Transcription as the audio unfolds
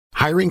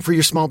Hiring for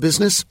your small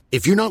business?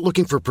 If you're not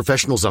looking for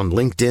professionals on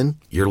LinkedIn,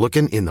 you're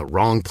looking in the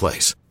wrong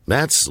place.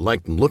 That's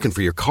like looking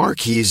for your car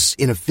keys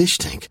in a fish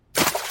tank.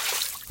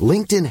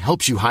 LinkedIn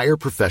helps you hire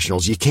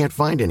professionals you can't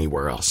find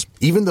anywhere else,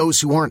 even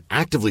those who aren't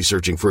actively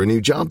searching for a new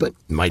job but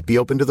might be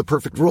open to the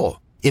perfect role.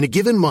 In a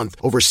given month,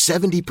 over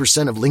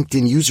 70% of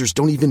LinkedIn users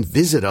don't even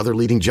visit other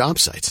leading job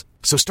sites.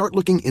 So start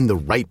looking in the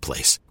right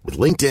place. With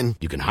LinkedIn,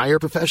 you can hire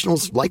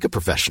professionals like a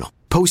professional.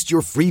 Post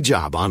your free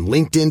job on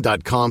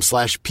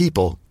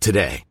linkedin.com/people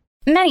today.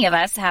 Many of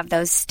us have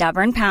those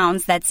stubborn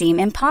pounds that seem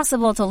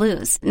impossible to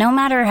lose, no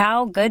matter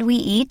how good we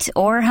eat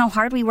or how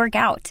hard we work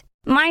out.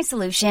 My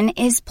solution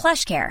is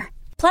PlushCare.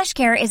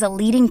 PlushCare is a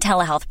leading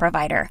telehealth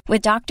provider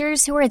with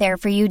doctors who are there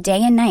for you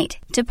day and night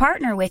to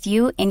partner with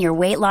you in your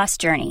weight loss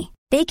journey.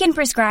 They can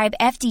prescribe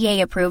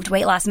FDA-approved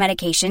weight loss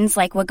medications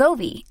like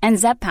Wegovy and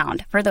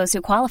Zepbound for those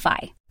who qualify.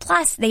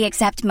 Plus, they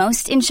accept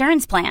most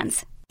insurance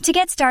plans. To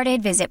get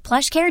started, visit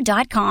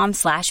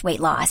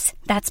plushcare.com/weightloss.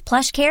 That's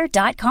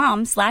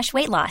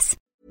plushcare.com/weightloss.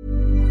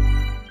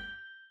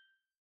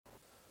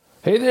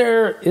 Hey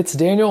there, it's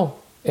Daniel.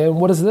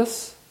 And what is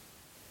this?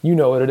 You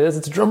know what it is.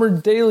 It's Drummer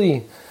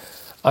Daily.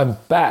 I'm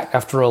back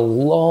after a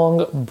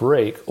long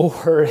break.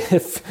 Or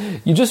if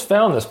you just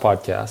found this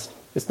podcast,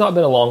 it's not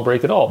been a long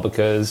break at all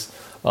because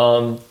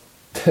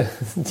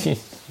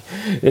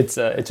it's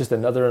just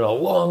another in a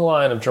long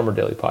line of Drummer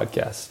Daily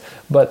podcasts.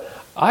 But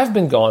I've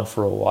been gone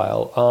for a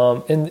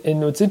while.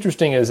 And what's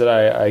interesting is that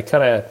I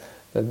kind of,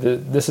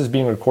 this is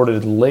being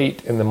recorded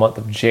late in the month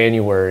of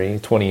January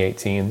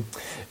 2018.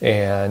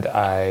 And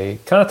I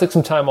kind of took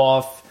some time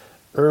off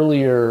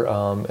earlier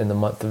in the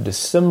month of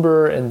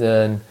December, and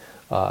then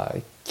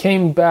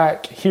came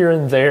back here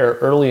and there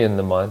early in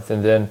the month,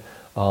 and then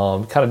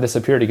kind of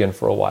disappeared again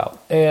for a while.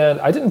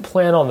 And I didn't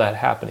plan on that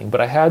happening, but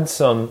I had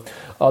some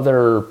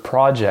other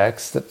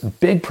projects,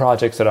 big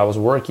projects that I was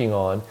working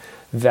on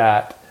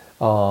that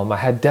I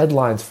had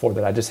deadlines for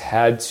that I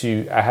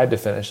had to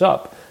finish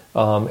up.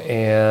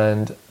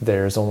 And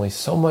there's only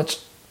so much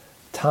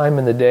time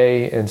in the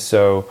day, and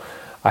so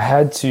I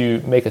had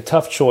to make a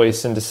tough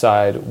choice and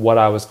decide what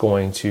I was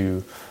going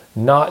to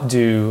not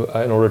do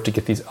in order to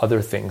get these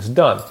other things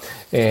done.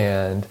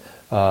 And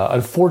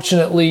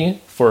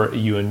unfortunately for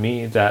you and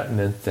me, that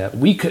meant that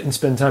we couldn't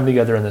spend time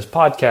together in this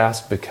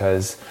podcast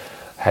because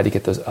I had to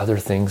get those other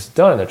things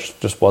done. There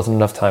just wasn't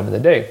enough time in the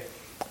day.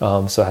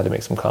 So I had to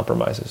make some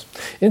compromises.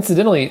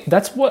 Incidentally,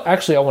 that's what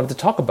actually I wanted to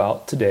talk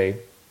about today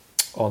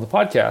on the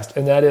podcast,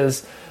 and that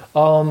is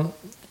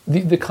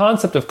the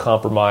concept of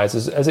compromise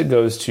as it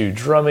goes to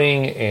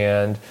drumming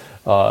and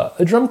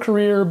a drum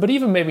career, but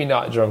even maybe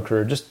not drum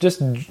career,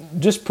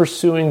 just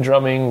pursuing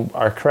drumming,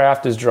 our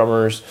craft as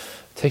drummers,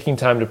 taking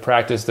time to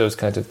practice those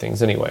kinds of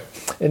things anyway.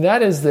 And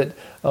that is that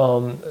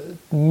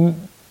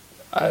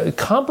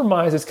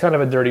compromise is kind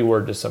of a dirty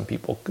word to some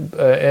people,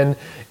 and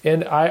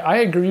I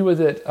agree with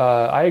it.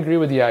 I agree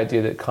with the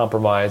idea that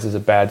compromise is a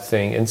bad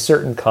thing in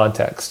certain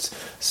contexts.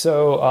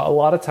 So a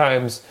lot of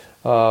times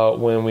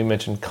when we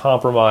mention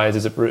compromise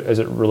as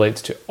it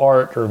relates to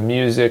art or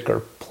music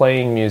or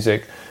playing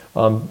music,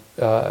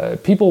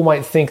 people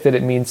might think that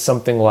it means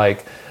something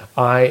like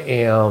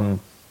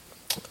I'm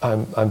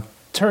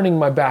turning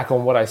my back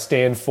on what I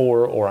stand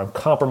for, or I'm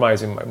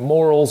compromising my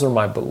morals or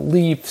my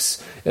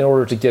beliefs in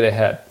order to get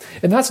ahead.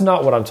 And that's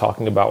not what I'm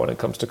talking about when it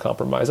comes to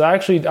compromise. I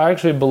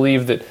actually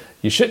believe that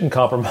you shouldn't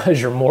compromise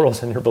your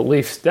morals and your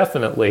beliefs,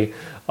 definitely,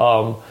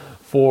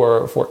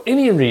 for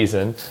any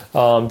reason,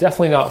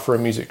 definitely not for a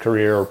music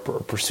career or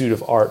pursuit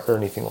of art or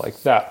anything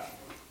like that.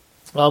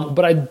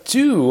 But I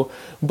do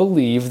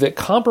believe that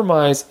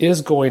compromise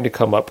is going to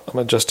come up. I'm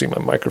adjusting my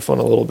microphone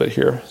a little bit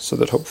here so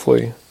that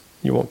hopefully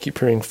you won't keep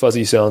hearing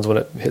fuzzy sounds when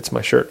it hits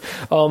my shirt.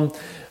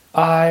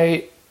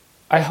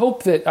 I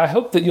hope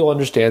that you'll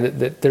understand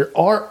that there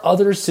are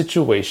other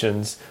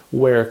situations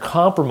where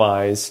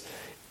compromise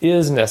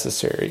is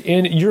necessary,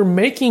 and you're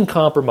making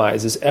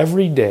compromises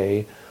every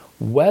day,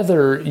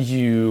 whether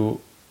you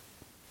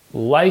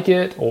like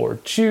it or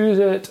choose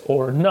it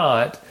or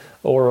not,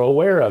 or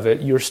aware of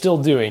it. You're still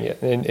doing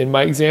it. And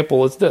my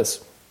example is this: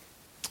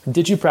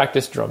 did you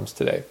practice drums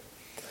today?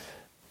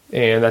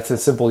 And that's a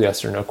simple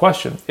yes or no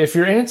question. If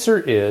your answer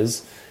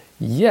is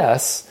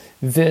yes,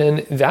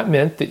 then that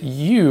meant that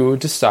you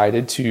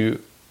decided to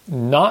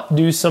not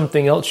do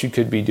something else you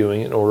could be doing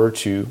in order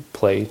to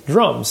play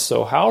drums.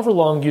 So however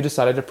long you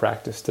decided to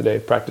practice today,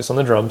 practice on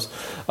the drums,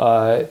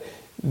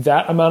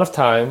 that amount of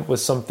time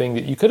was something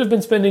that you could have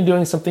been spending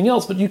doing something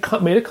else, but you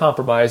made a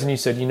compromise and you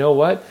said, you know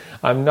what,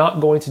 I'm not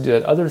going to do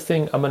that other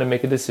thing. I'm going to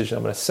make a decision.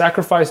 I'm going to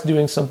sacrifice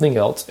doing something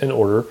else in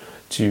order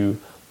to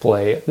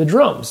play the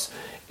drums.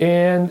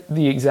 And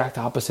the exact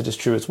opposite is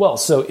true as well.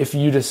 So if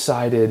you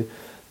decided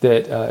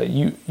that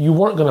you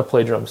weren't going to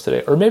play drums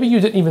today, or maybe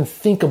you didn't even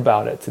think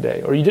about it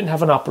today, or you didn't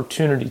have an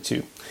opportunity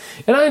to.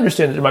 And I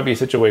understand that there might be a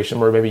situation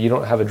where maybe you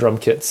don't have a drum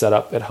kit set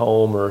up at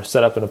home or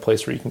set up in a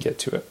place where you can get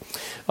to it.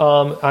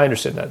 I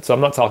understand that, so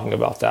I'm not talking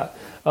about that.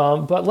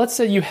 But let's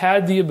say you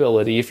had the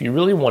ability, if you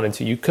really wanted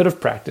to, you could have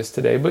practiced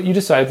today, but you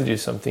decided to do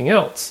something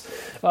else.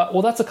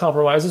 Well, that's a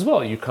compromise as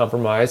well. You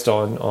compromised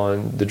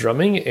on the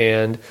drumming,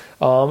 and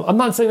I'm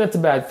not saying that's a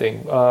bad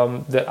thing.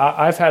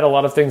 I've had a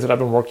lot of things that I've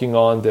been working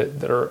on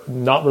that are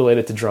not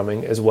related to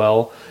drumming as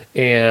well,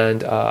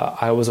 and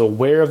I was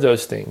aware of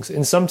those things.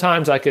 And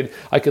sometimes I could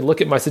look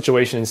at my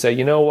situation and say,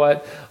 you know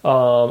what,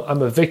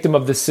 I'm a victim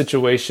of this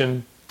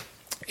situation,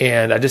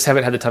 and I just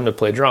haven't had the time to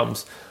play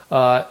drums.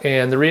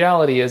 And the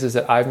reality is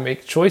that I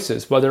make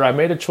choices. Whether I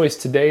made a choice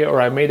today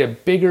or I made a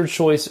bigger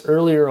choice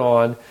earlier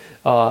on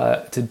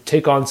to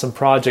take on some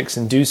projects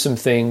and do some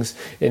things,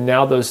 and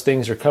now those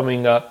things are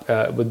coming up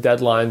with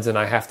deadlines and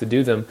I have to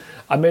do them.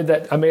 I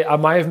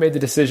might have made the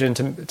decision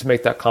to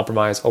make that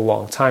compromise a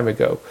long time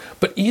ago.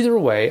 But either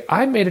way,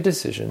 I made a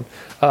decision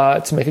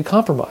to make a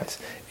compromise.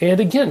 And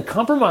again,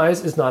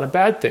 compromise is not a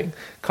bad thing.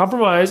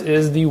 Compromise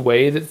is the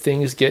way that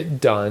things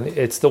get done.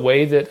 It's the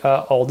way that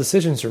all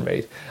decisions are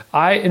made.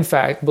 I, in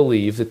fact,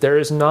 believe that there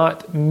are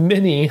not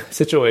many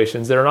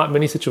situations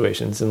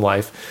in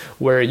life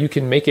where you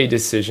can make a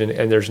decision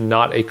and there's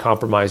not a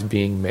compromise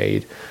being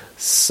made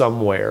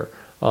somewhere.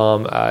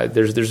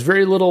 There's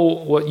very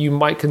little what you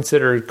might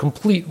consider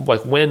complete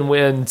like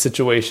win-win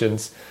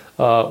situations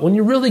when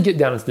you really get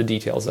down into the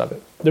details of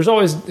it. There's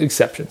always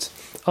exceptions.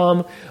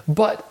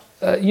 But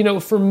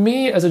for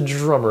me as a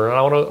drummer, and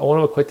I want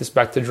to equate this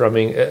back to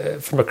drumming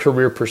from a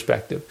career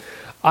perspective,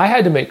 I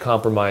had to make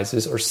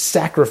compromises, or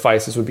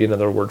sacrifices would be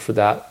another word for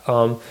that,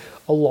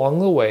 along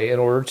the way in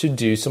order to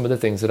do some of the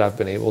things that I've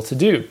been able to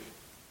do.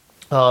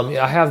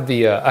 I have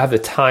the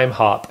Time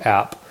Hop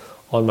app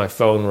on my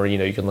phone where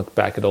you can look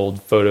back at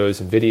old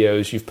photos and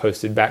videos you've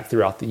posted back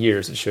throughout the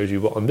years. It shows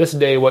you on this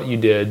day what you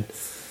did,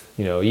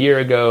 a year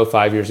ago,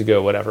 5 years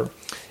ago, whatever.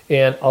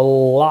 And a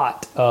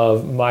lot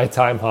of my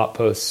Time Hop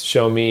posts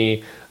show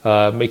me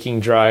making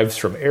drives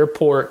from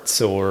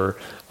airports or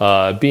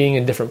being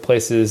in different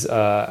places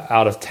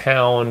out of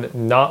town,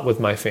 not with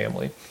my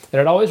family. And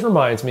it always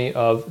reminds me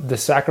of the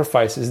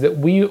sacrifices that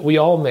we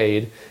all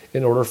made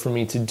in order for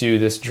me to do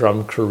this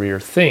drum career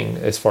thing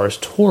as far as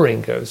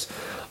touring goes.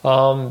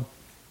 And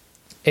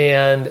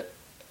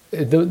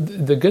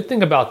the good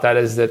thing about that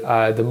is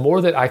that the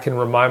more that I can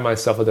remind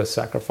myself of those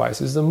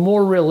sacrifices, the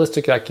more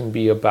realistic I can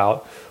be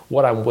about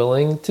what I'm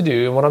willing to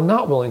do and what I'm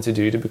not willing to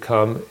do to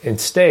become and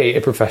stay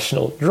a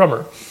professional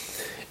drummer.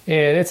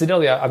 And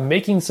incidentally, I'm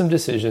making some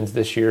decisions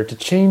this year to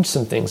change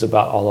some things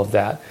about all of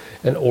that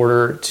in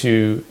order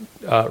to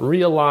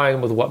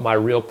realign with what my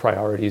real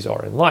priorities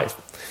are in life.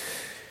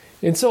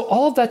 And so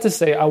all of that to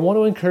say, I want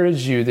to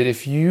encourage you that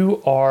if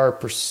you are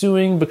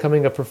pursuing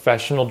becoming a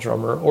professional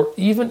drummer, or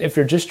even if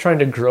you're just trying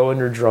to grow in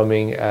your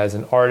drumming as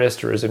an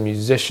artist or as a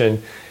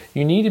musician,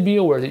 you need to be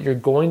aware that you're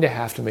going to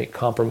have to make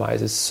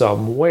compromises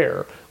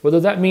somewhere. Whether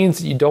that means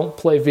that you don't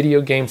play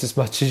video games as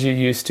much as you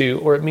used to,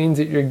 or it means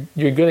that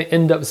you're going to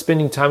end up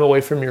spending time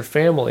away from your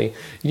family,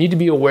 you need to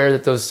be aware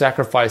that those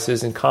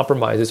sacrifices and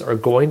compromises are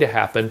going to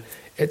happen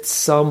at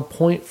some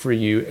point for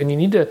you. And you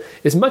need to,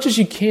 as much as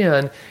you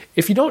can,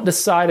 if you don't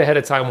decide ahead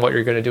of time what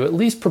you're going to do, at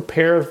least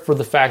prepare for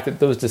the fact that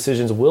those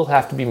decisions will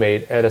have to be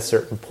made at a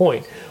certain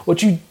point.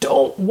 What you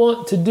don't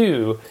want to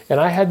do, and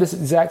I had this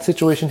exact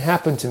situation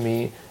happen to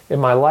me in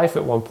my life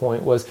at one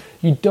point, was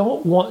you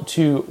don't want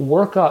to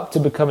work up to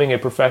becoming a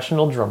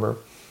professional drummer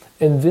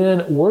and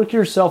then work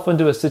yourself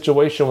into a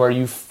situation where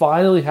you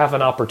finally have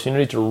an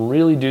opportunity to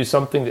really do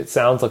something that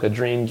sounds like a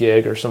dream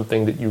gig or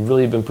something that you've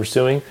really been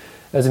pursuing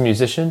as a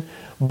musician,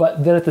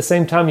 but then at the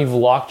same time you've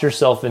locked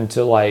yourself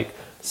into like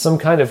some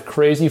kind of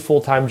crazy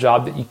full-time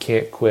job that you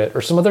can't quit,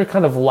 or some other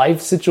kind of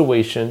life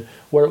situation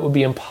where it would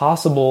be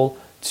impossible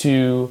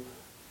to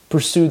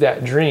pursue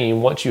that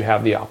dream once you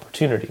have the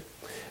opportunity.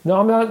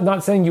 Now, I'm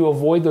not saying you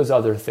avoid those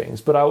other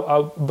things, but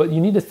but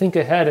you need to think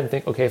ahead and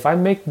think, okay, if I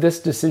make this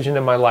decision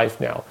in my life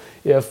now,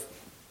 if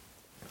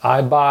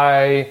I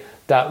buy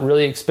that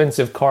really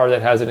expensive car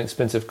that has an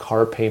expensive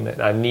car payment,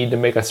 and I need to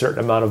make a certain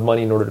amount of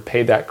money in order to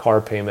pay that car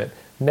payment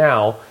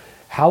now,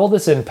 how will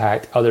this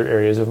impact other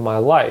areas of my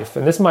life?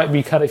 And this might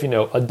be kind of,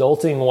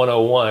 adulting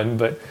 101,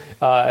 but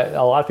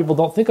a lot of people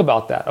don't think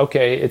about that.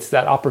 Okay, it's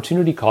that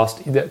opportunity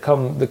cost that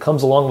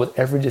comes along with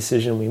every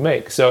decision we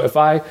make. So if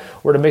I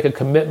were to make a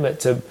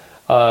commitment to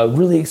a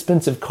really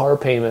expensive car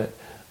payment,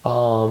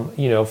 for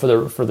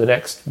the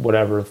next,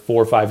 4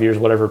 or 5 years,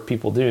 whatever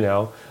people do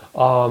now,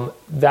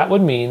 that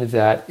would mean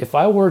that if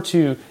I were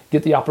to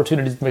get the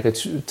opportunity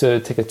to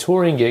take a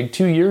touring gig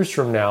 2 years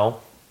from now,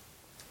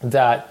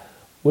 that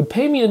would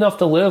pay me enough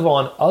to live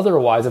on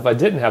otherwise if I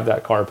didn't have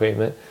that car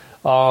payment,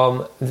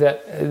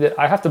 that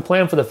I have to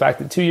plan for the fact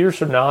that 2 years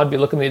from now I'd be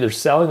looking at either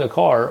selling a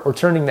car or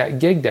turning that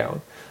gig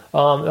down.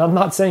 And I'm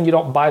not saying you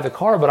don't buy the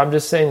car, but I'm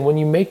just saying when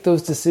you make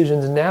those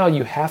decisions now,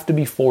 you have to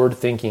be forward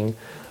thinking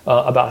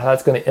about how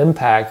that's going to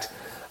impact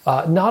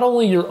not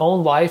only your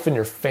own life and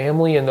your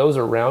family and those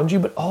around you,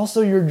 but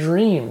also your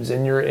dreams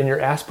and your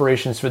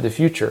aspirations for the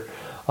future.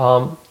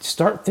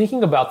 Start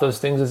thinking about those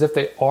things as if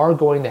they are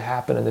going to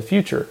happen in the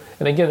future.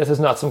 And again, this is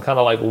not some kind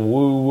of like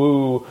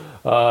woo-woo,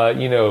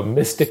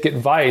 mystic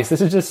advice.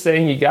 This is just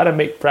saying you got to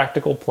make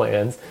practical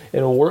plans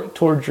and work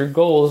towards your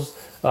goals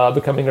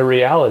becoming a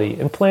reality,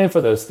 and plan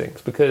for those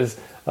things. Because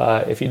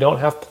if you don't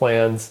have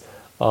plans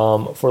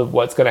for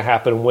what's going to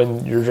happen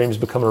when your dreams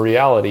become a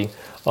reality,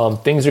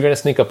 things are going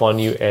to sneak up on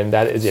you, and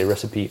that is a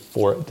recipe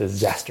for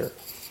disaster.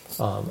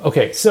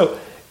 Okay, so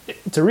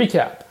to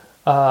recap,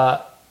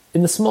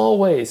 in the small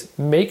ways,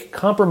 make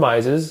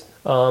compromises,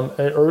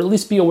 or at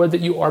least be aware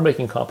that you are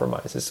making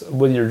compromises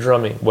with your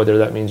drumming, whether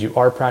that means you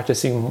are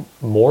practicing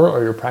more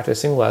or you're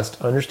practicing less.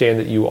 Understand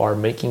that you are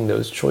making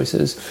those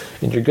choices,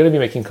 and you're going to be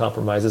making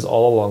compromises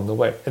all along the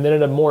way. And then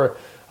at a more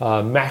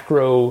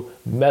macro,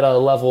 meta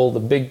level, the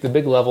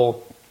big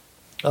level,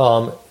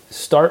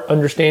 start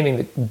understanding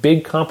that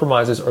big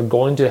compromises are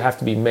going to have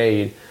to be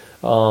made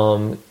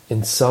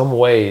in some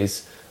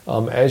ways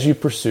as you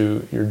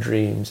pursue your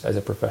dreams as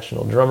a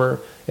professional drummer,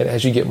 and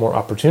as you get more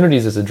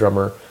opportunities as a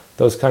drummer.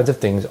 Those kinds of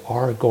things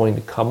are going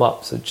to come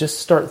up. So just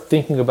start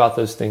thinking about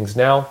those things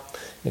now,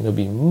 and you'll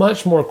be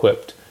much more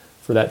equipped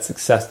for that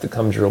success that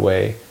comes your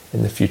way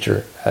in the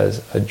future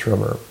as a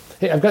drummer.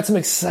 Hey, I've got some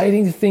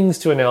exciting things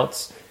to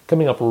announce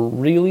coming up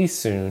really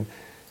soon.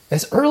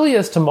 As early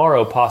as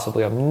tomorrow,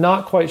 possibly. I'm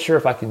not quite sure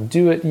if I can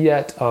do it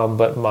yet,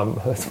 but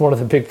it's one of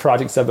the big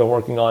projects I've been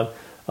working on.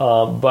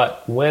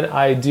 But when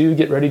I do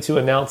get ready to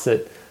announce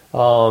it,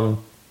 you'll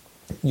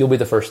be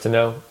the first to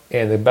know.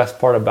 And the best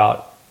part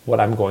about what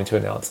I'm going to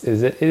announce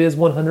is that it is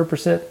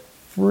 100%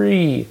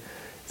 free.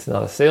 It's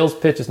not a sales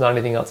pitch. It's not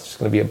anything else. It's just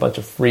going to be a bunch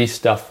of free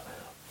stuff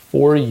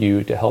for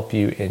you to help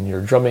you in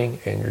your drumming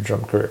and your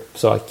drum career.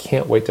 So I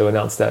can't wait to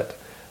announce that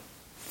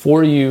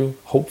for you,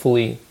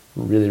 hopefully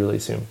really, really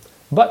soon.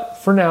 But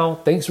for now,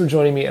 thanks for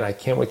joining me, and I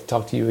can't wait to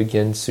talk to you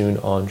again soon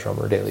on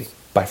Drummer Daily.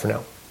 Bye for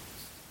now.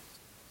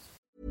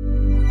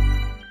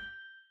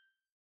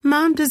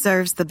 Mom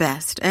deserves the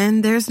best,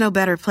 and there's no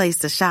better place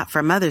to shop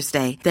for Mother's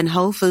Day than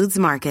Whole Foods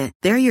Market.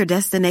 They're your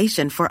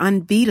destination for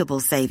unbeatable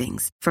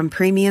savings, from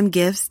premium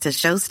gifts to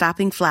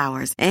show-stopping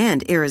flowers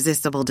and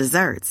irresistible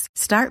desserts.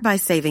 Start by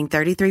saving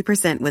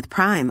 33% with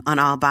Prime on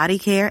all body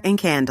care and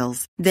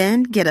candles.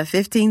 Then get a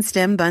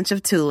 15-stem bunch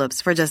of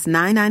tulips for just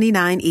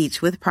 $9.99 each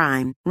with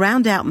Prime.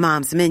 Round out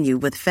Mom's menu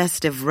with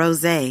festive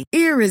rosé,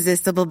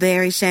 irresistible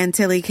berry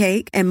chantilly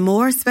cake, and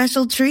more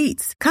special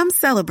treats. Come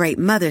celebrate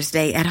Mother's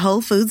Day at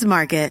Whole Foods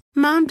Market.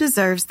 Mom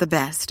deserves the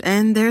best,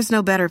 and there's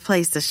no better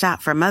place to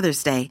shop for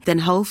Mother's Day than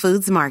Whole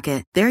Foods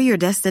Market. They're your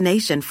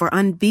destination for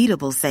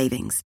unbeatable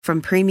savings,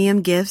 from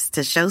premium gifts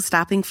to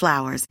show-stopping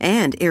flowers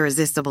and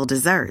irresistible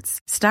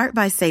desserts. Start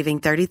by saving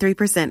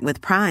 33%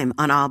 with Prime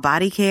on all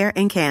body care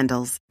and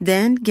candles.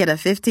 Then get a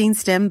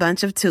 15-stem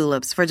bunch of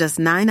tulips for just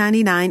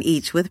 $9.99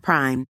 each with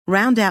Prime.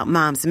 Round out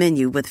Mom's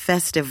menu with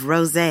festive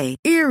rosé,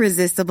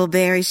 irresistible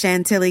berry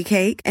chantilly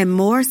cake, and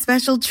more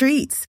special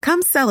treats.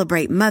 Come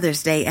celebrate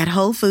Mother's Day at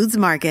Whole Foods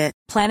Market.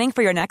 Planning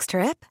for your next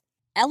trip?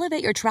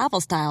 Elevate your travel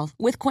style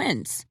with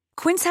Quince.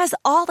 Quince has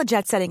all the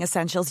jet-setting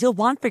essentials you'll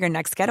want for your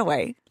next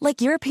getaway,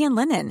 like European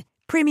linen,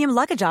 premium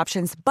luggage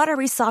options,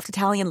 buttery soft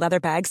Italian leather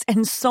bags,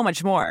 and so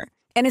much more.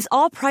 And is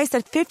all priced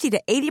at 50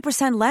 to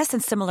 80% less than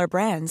similar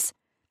brands.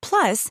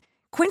 Plus,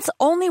 Quince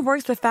only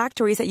works with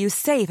factories that use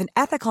safe and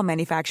ethical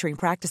manufacturing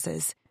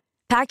practices.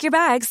 Pack your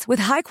bags with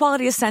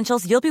high-quality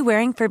essentials you'll be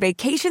wearing for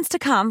vacations to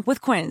come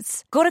with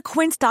Quince. Go to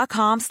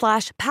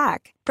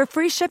quince.com/pack for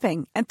free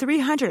shipping and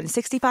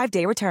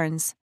 365-day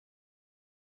returns.